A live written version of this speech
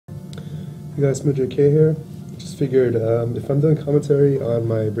Hey guys, MJK here. Just figured if I'm doing commentary on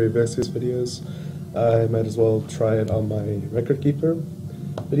my Brave Exodus videos, I might as well try it on my Record Keeper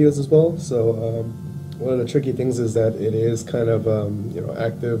videos as well. So one of the tricky things is that it is kind of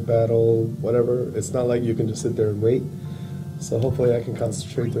active battle, whatever. It's not like you can just sit there and wait. So hopefully I can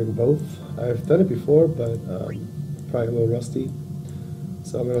concentrate doing both. I've done it before, but probably a little rusty.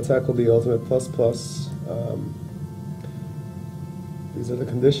 So I'm going to tackle the Ultimate Plus Plus. These are the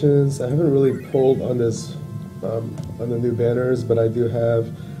conditions. I haven't really pulled on this on the new banners, but I do have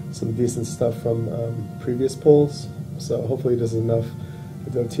some decent stuff from previous pulls. So hopefully this is enough. I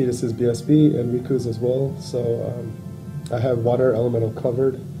do have Tidus's BSB and Riku's as well. So I have Water Elemental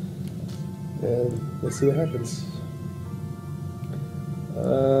covered, and let's see what happens.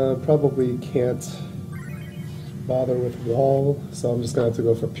 Probably can't bother with Wall, so I'm just gonna have to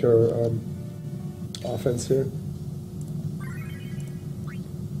go for pure offense here.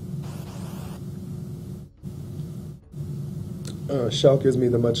 Shell gives me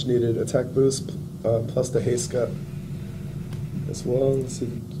the much needed attack boost, plus the haste cut as well. Let's see,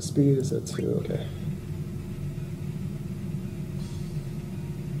 the speed is at 2, okay.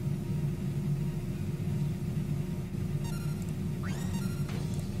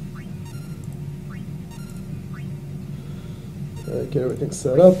 Alright, get everything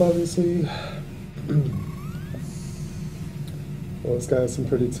set up, obviously. Well, this guy has some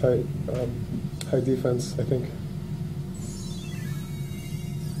pretty tight, high defense, I think.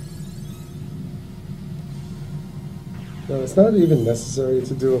 No, it's not even necessary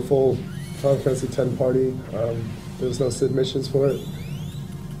to do a full Final Fantasy X party. There's no Sid missions for it.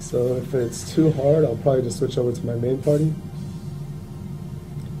 So if it's too hard, I'll probably just switch over to my main party.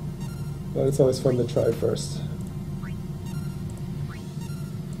 But it's always fun to try first.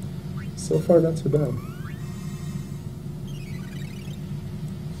 So far, not too bad.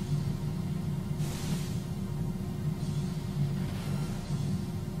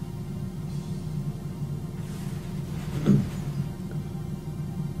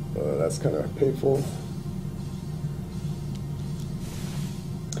 That's kind of painful.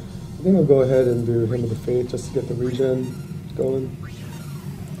 I think I'll go ahead and do Hymn of the Fate just to get the regen going.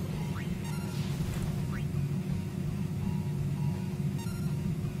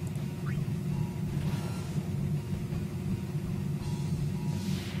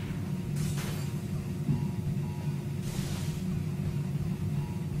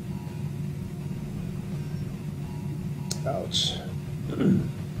 Ouch.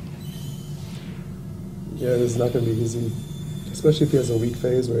 Yeah, this is not going to be easy, especially if he has a weak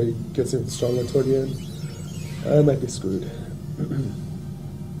phase where he gets even stronger toward the end. I might be screwed.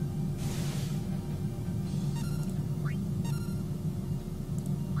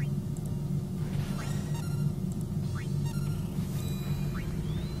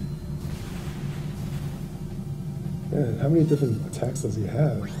 Man, how many different attacks does he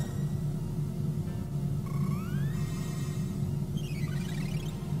have?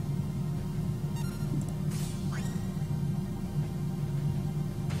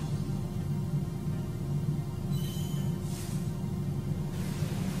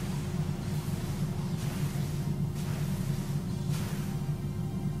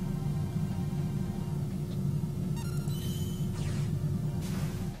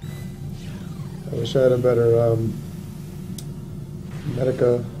 I wish I had a better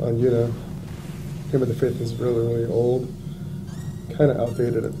Medica on Yuna. Hymn of the Faith is really, really old. Kind of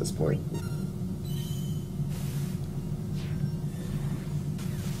outdated at this point.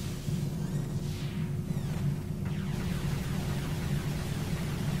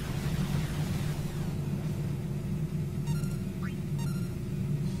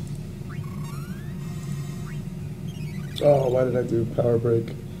 Oh, why did I do Power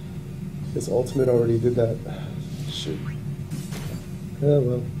Break? His ultimate already did that. Shoot. Yeah,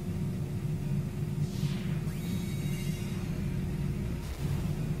 well.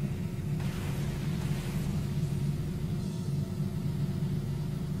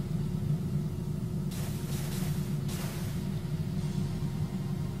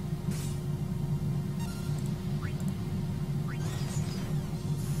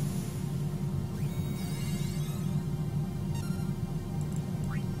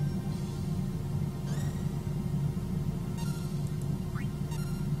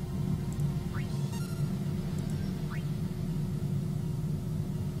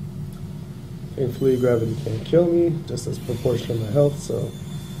 Thankfully, gravity can't kill me, just as proportion of my health, so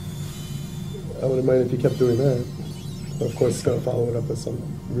I wouldn't mind if he kept doing that. But of course, it's going to follow it up with some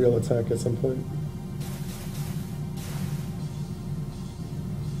real attack at some point.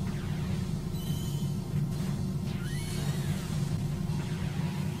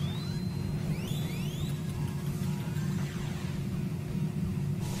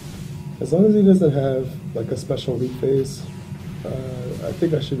 As long as he doesn't have like a special weak phase, I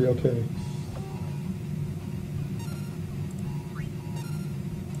think I should be okay.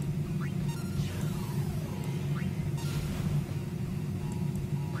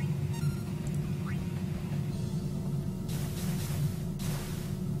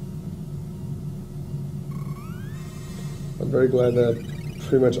 I'm very glad that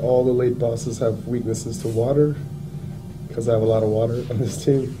pretty much all the late bosses have weaknesses to water, because I have a lot of water on this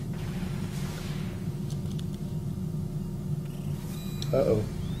team. Uh-oh.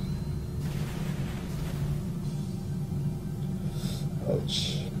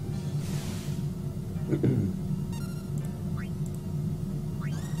 Ouch.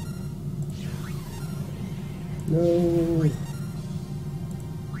 No.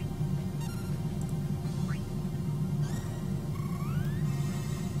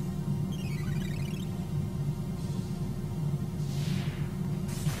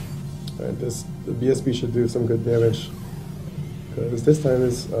 Alright, the BSB should do some good damage, because this time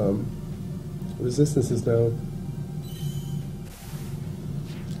his resistance is down.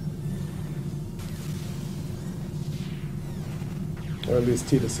 Or at least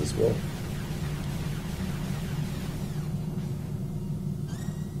Titus as well.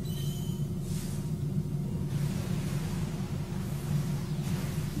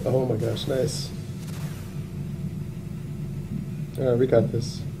 Oh my gosh, nice. Alright, we got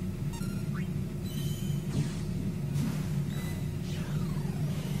this.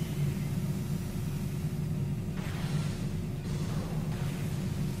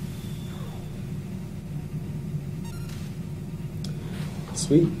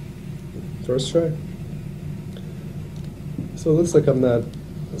 Sweet. First try. So it looks like I'm not,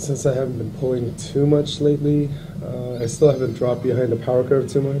 since I haven't been pulling too much lately, I still haven't dropped behind the power curve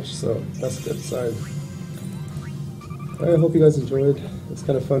too much, so that's a good sign. I hope you guys enjoyed. It's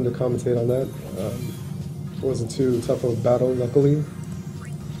kind of fun to commentate on that. It wasn't too tough of a battle, luckily.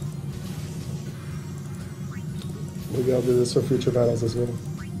 Maybe I'll do this for future battles as well.